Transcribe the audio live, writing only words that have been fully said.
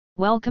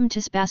Welcome to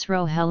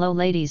SPASRO. Hello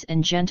ladies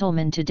and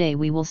gentlemen, today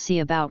we will see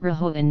about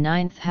Rahu in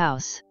 9th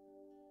house.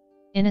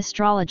 In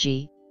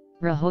astrology,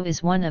 Rahu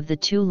is one of the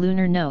two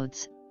lunar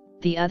nodes,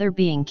 the other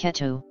being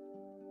Ketu.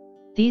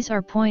 These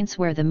are points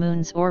where the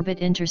moon's orbit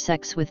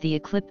intersects with the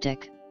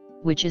ecliptic,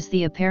 which is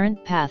the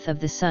apparent path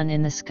of the sun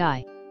in the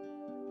sky.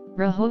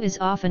 Rahu is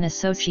often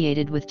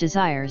associated with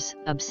desires,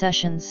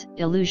 obsessions,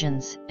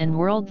 illusions, and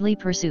worldly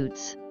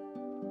pursuits.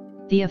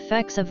 The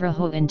effects of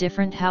Rahu in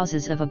different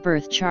houses of a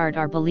birth chart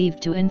are believed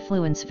to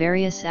influence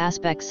various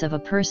aspects of a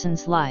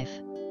person's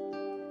life.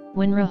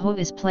 When Rahu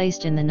is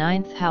placed in the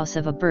 9th house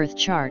of a birth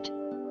chart,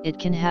 it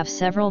can have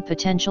several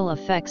potential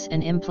effects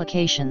and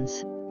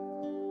implications.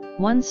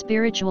 1.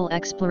 Spiritual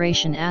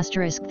exploration.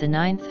 The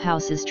 9th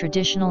house is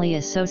traditionally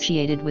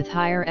associated with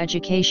higher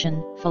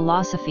education,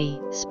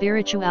 philosophy,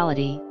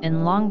 spirituality,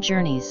 and long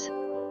journeys.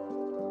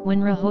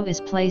 When Rahu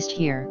is placed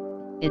here,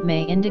 it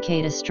may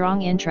indicate a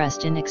strong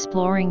interest in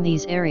exploring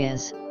these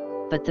areas,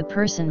 but the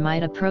person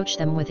might approach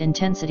them with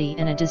intensity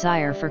and a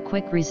desire for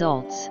quick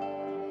results.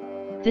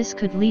 This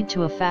could lead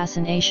to a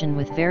fascination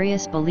with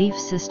various belief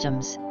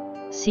systems,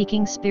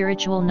 seeking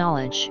spiritual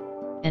knowledge,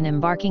 and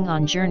embarking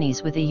on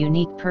journeys with a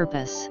unique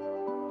purpose.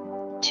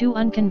 2.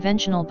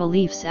 Unconventional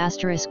beliefs.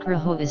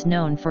 Rahu is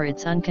known for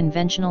its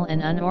unconventional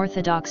and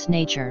unorthodox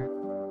nature.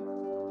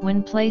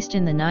 When placed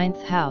in the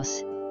 9th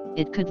house,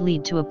 it could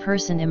lead to a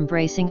person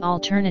embracing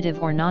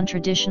alternative or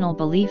non-traditional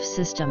belief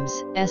systems,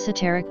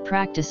 esoteric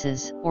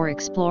practices, or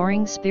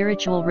exploring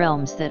spiritual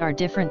realms that are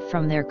different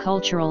from their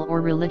cultural or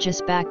religious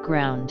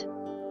background.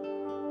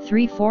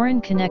 3.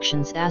 Foreign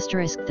connections. The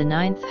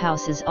 9th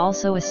house is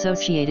also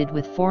associated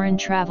with foreign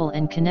travel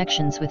and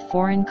connections with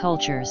foreign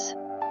cultures.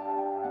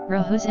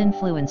 Rahu's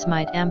influence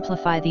might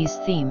amplify these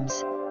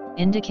themes,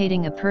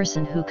 indicating a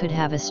person who could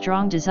have a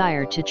strong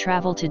desire to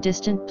travel to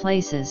distant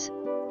places,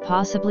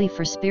 possibly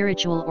for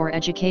spiritual or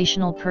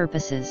educational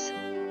purposes.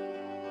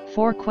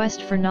 4.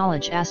 Quest for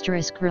knowledge.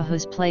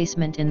 Rahu's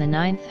placement in the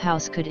 9th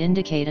house could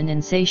indicate an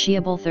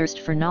insatiable thirst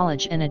for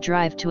knowledge and a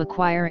drive to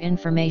acquire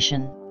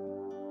information.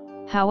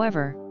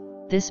 However,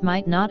 this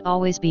might not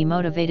always be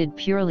motivated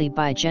purely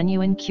by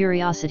genuine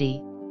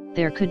curiosity.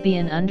 There could be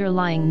an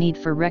underlying need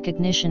for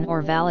recognition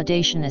or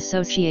validation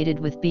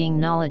associated with being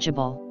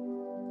knowledgeable.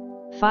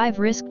 5.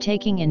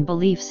 Risk-taking in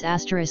beliefs.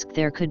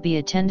 There could be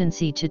a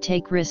tendency to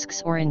take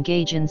risks or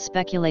engage in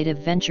speculative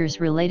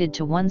ventures related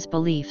to one's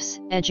beliefs,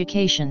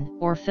 education,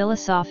 or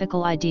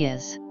philosophical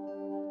ideas.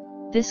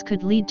 This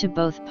could lead to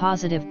both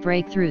positive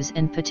breakthroughs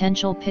and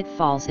potential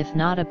pitfalls if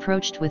not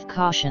approached with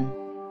caution.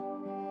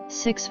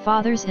 6.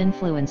 Father's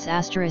influence. The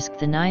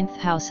 9th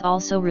house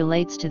also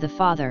relates to the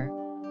father,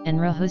 and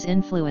Rahu's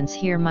influence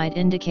here might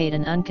indicate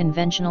an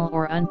unconventional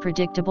or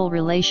unpredictable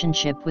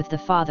relationship with the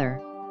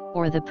father,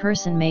 or the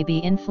person may be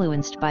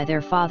influenced by their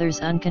father's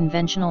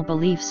unconventional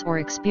beliefs or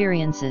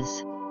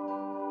experiences.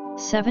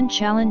 7.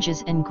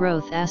 Challenges and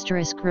growth.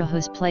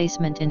 Rahu's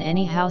placement in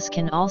any house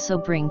can also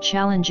bring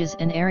challenges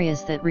in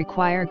areas that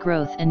require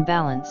growth and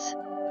balance.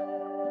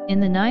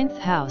 In the 9th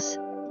house,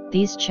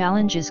 these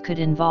challenges could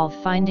involve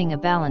finding a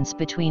balance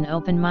between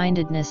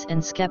open-mindedness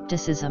and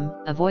skepticism,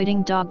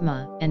 avoiding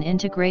dogma, and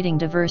integrating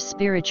diverse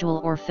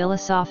spiritual or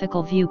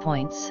philosophical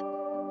viewpoints.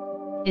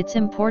 It's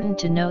important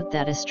to note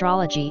that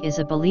astrology is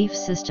a belief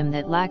system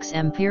that lacks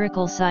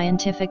empirical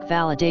scientific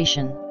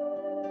validation.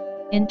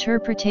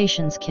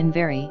 Interpretations can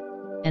vary,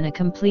 and a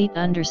complete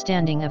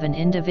understanding of an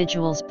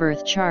individual's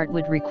birth chart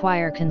would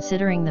require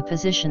considering the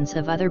positions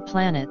of other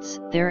planets,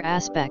 their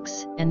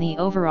aspects, and the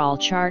overall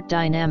chart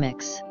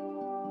dynamics.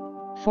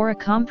 For a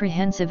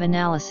comprehensive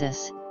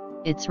analysis,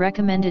 it's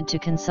recommended to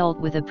consult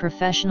with a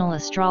professional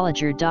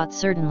astrologer.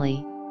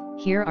 Certainly,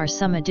 here are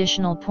some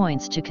additional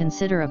points to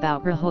consider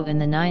about Rahu in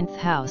the 9th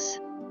house.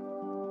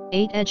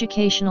 8.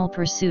 Educational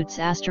pursuits.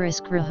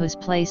 Rahu's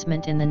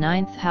placement in the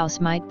 9th house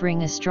might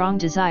bring a strong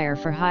desire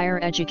for higher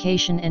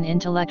education and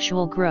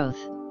intellectual growth.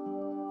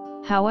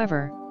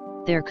 However,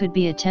 there could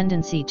be a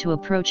tendency to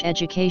approach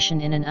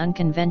education in an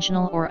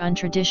unconventional or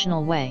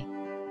untraditional way.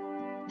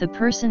 The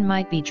person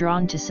might be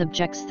drawn to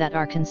subjects that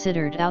are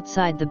considered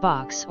outside the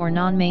box or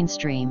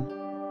non-mainstream.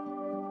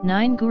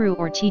 9. Guru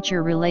or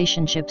teacher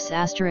relationships. The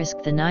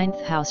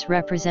 9th house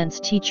represents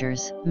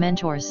teachers,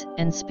 mentors,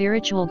 and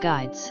spiritual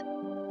guides.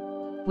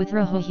 With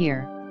Rahu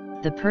here,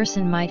 the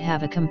person might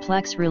have a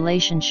complex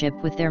relationship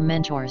with their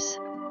mentors.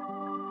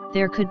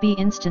 There could be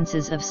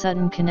instances of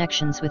sudden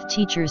connections with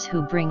teachers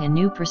who bring a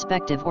new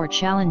perspective or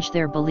challenge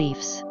their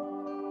beliefs.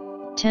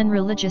 10.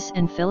 Religious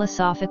and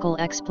philosophical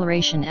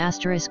exploration.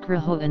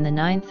 Rahu in the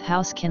 9th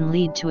house can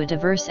lead to a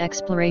diverse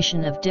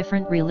exploration of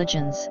different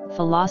religions,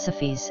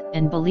 philosophies,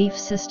 and belief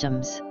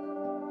systems.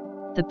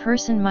 The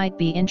person might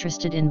be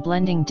interested in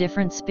blending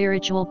different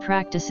spiritual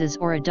practices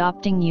or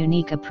adopting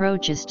unique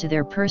approaches to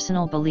their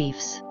personal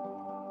beliefs.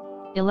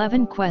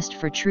 11. Quest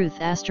for truth.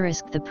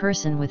 The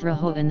person with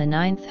Rahu in the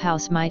 9th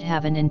house might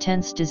have an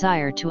intense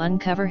desire to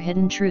uncover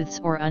hidden truths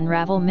or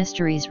unravel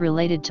mysteries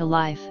related to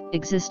life,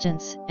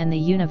 existence, and the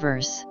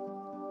universe.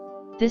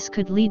 This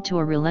could lead to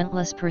a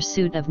relentless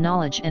pursuit of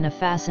knowledge and a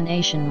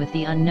fascination with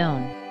the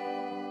unknown.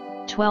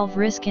 12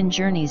 Risk in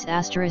journeys.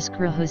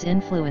 Rahu's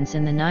influence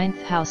in the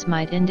 9th house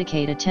might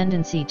indicate a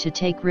tendency to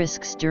take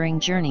risks during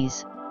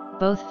journeys,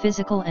 both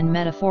physical and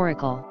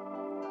metaphorical.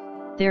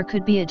 There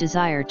could be a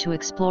desire to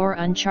explore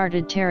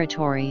uncharted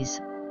territories,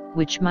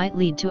 which might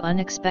lead to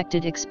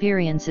unexpected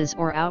experiences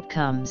or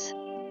outcomes.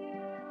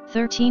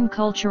 13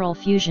 Cultural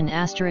fusion.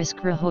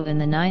 Rahu in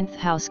the 9th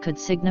house could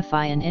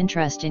signify an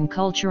interest in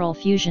cultural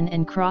fusion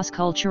and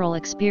cross-cultural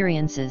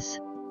experiences.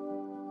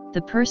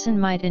 The person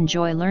might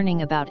enjoy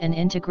learning about and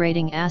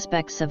integrating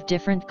aspects of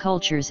different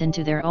cultures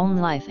into their own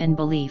life and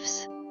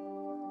beliefs.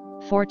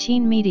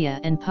 14 Media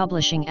and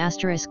publishing.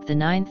 The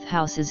 9th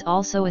house is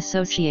also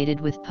associated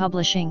with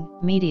publishing,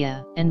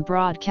 media, and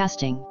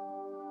broadcasting.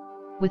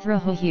 With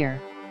Rahu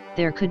here,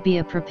 there could be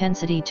a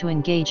propensity to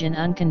engage in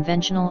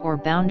unconventional or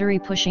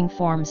boundary-pushing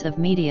forms of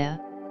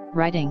media,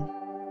 writing,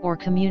 or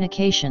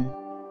communication.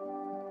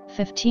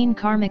 15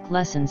 Karmic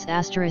lessons.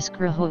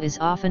 Rahu is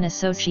often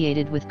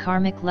associated with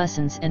karmic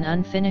lessons and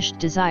unfinished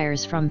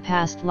desires from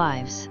past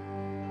lives.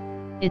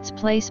 Its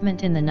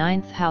placement in the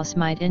 9th house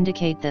might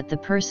indicate that the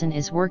person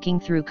is working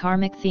through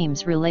karmic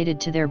themes related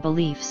to their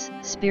beliefs,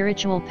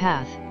 spiritual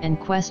path, and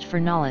quest for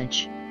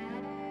knowledge.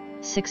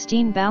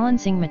 16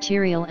 Balancing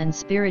material and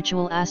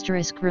spiritual.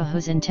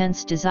 Rahu's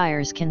intense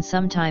desires can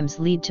sometimes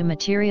lead to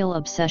material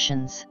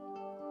obsessions.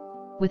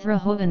 With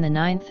Rahu in the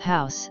 9th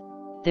house,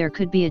 there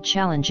could be a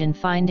challenge in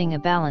finding a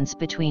balance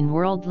between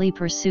worldly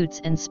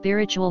pursuits and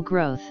spiritual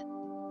growth.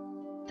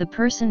 The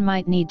person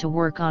might need to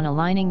work on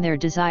aligning their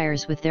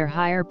desires with their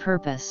higher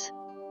purpose.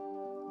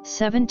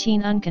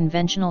 17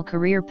 Unconventional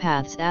career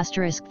paths.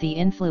 The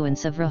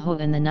influence of Rahu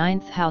in the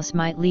 9th house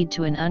might lead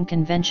to an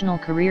unconventional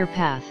career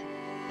path,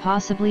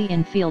 possibly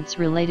in fields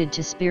related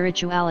to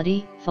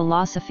spirituality,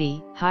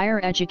 philosophy, higher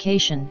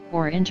education,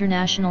 or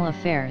international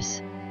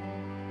affairs.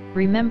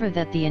 Remember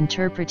that the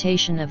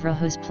interpretation of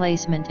Rahu's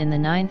placement in the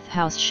 9th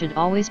house should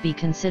always be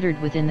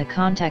considered within the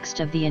context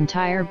of the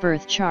entire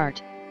birth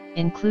chart,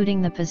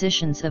 including the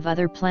positions of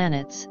other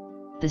planets,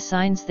 the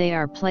signs they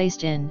are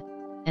placed in,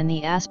 and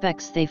the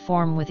aspects they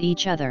form with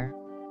each other.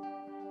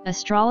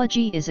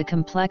 Astrology is a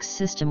complex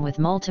system with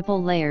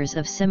multiple layers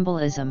of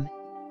symbolism,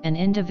 and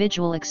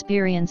individual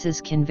experiences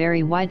can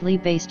vary widely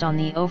based on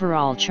the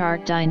overall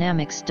chart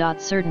dynamics.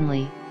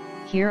 Certainly,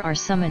 here are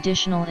some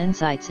additional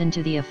insights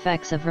into the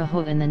effects of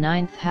Rahu in the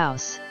 9th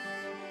house.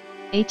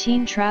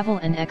 18 Travel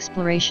and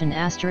exploration.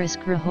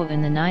 Rahu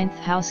in the 9th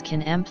house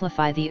can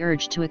amplify the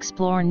urge to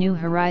explore new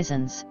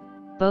horizons,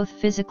 both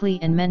physically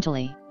and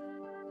mentally.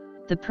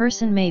 The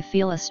person may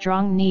feel a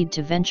strong need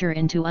to venture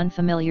into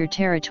unfamiliar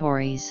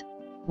territories,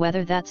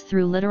 whether that's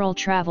through literal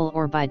travel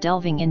or by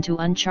delving into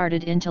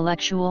uncharted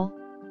intellectual,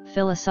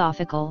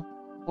 philosophical,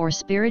 or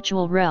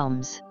spiritual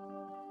realms.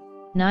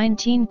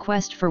 19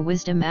 Quest for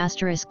wisdom. The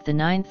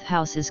 9th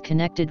house is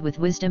connected with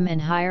wisdom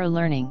and higher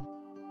learning.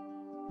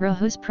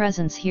 Rahu's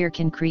presence here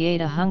can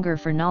create a hunger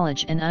for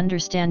knowledge and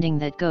understanding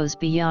that goes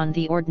beyond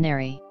the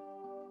ordinary.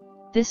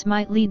 This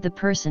might lead the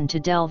person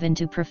to delve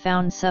into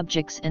profound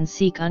subjects and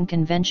seek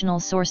unconventional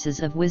sources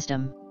of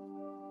wisdom.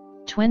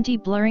 20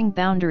 Blurring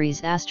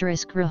boundaries.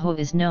 Rahu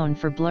is known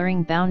for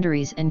blurring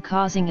boundaries and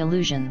causing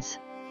illusions.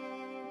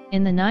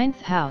 In the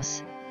 9th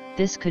house,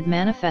 this could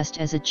manifest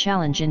as a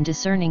challenge in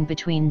discerning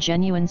between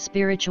genuine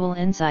spiritual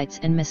insights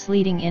and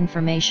misleading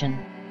information.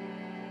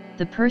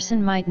 The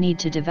person might need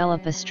to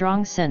develop a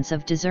strong sense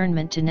of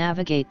discernment to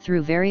navigate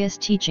through various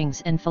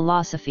teachings and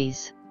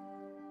philosophies.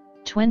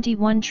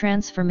 21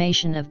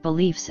 Transformation of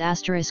beliefs.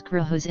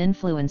 Rahu's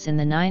influence in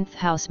the 9th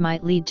house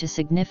might lead to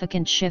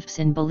significant shifts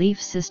in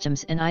belief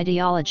systems and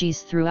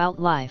ideologies throughout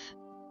life.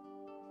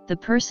 The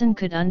person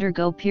could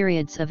undergo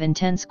periods of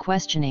intense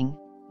questioning,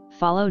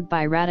 followed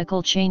by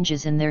radical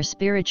changes in their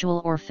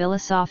spiritual or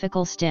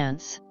philosophical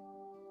stance.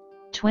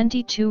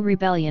 22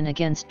 Rebellion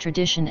against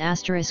tradition.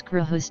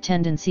 Rahu's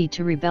tendency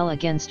to rebel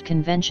against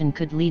convention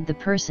could lead the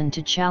person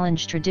to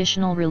challenge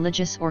traditional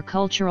religious or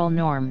cultural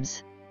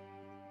norms.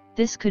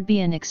 This could be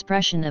an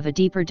expression of a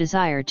deeper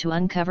desire to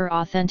uncover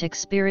authentic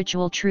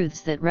spiritual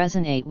truths that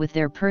resonate with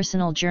their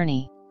personal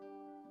journey.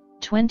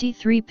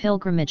 23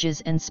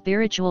 Pilgrimages and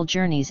spiritual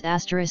journeys.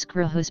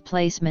 Rahu's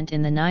placement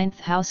in the 9th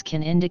house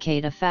can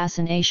indicate a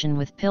fascination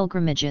with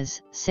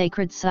pilgrimages,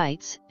 sacred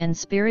sites, and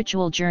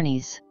spiritual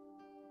journeys.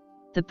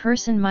 The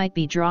person might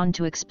be drawn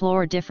to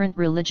explore different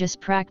religious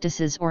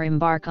practices or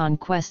embark on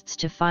quests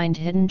to find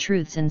hidden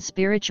truths in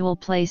spiritual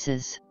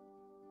places.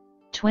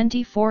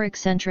 24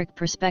 Eccentric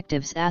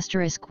perspectives.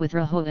 With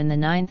Rahu in the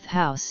 9th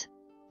house,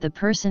 the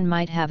person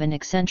might have an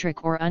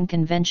eccentric or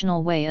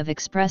unconventional way of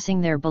expressing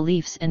their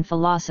beliefs and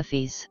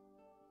philosophies.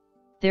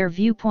 Their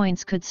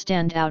viewpoints could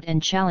stand out and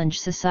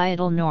challenge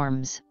societal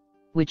norms,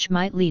 which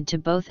might lead to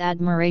both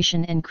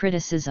admiration and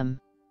criticism.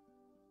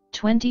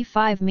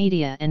 25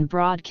 Media and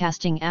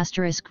broadcasting.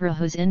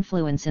 Rahu's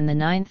influence in the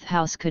 9th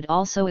house could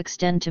also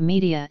extend to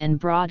media and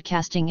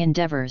broadcasting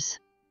endeavors.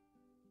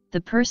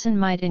 The person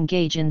might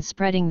engage in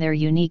spreading their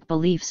unique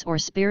beliefs or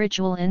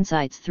spiritual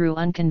insights through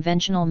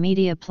unconventional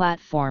media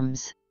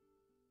platforms.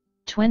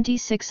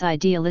 26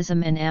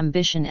 Idealism and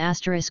ambition.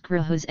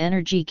 Rahu's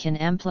energy can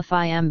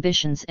amplify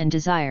ambitions and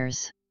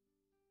desires.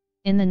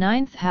 In the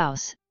 9th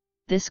house,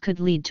 this could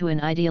lead to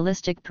an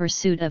idealistic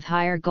pursuit of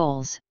higher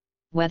goals,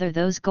 whether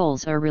those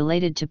goals are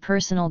related to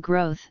personal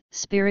growth,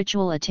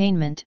 spiritual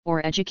attainment,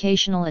 or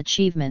educational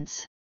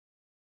achievements.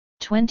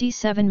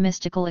 27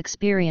 Mystical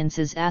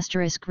experiences.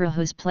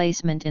 Rahu's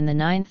placement in the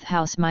 9th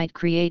house might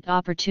create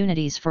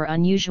opportunities for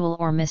unusual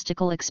or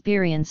mystical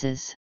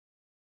experiences.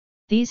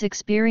 These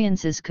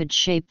experiences could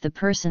shape the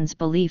person's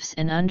beliefs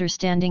and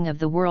understanding of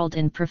the world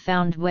in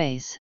profound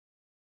ways.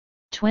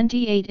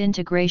 28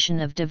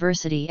 Integration of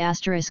diversity.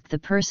 The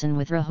person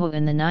with Rahu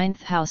in the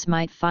 9th house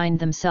might find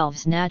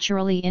themselves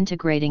naturally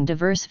integrating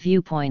diverse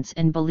viewpoints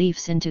and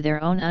beliefs into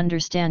their own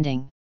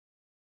understanding.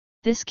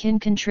 This can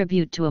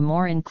contribute to a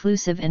more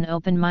inclusive and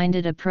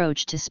open-minded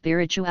approach to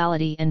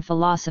spirituality and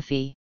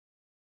philosophy.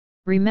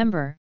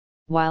 Remember,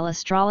 while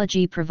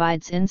astrology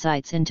provides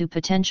insights into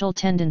potential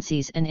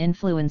tendencies and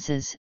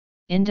influences,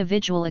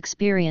 individual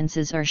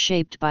experiences are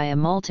shaped by a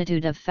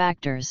multitude of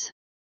factors.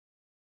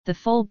 The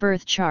full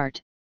birth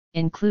chart,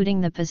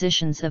 including the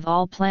positions of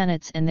all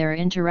planets and their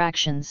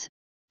interactions,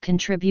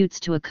 contributes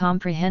to a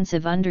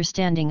comprehensive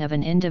understanding of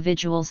an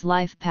individual's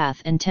life path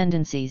and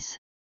tendencies.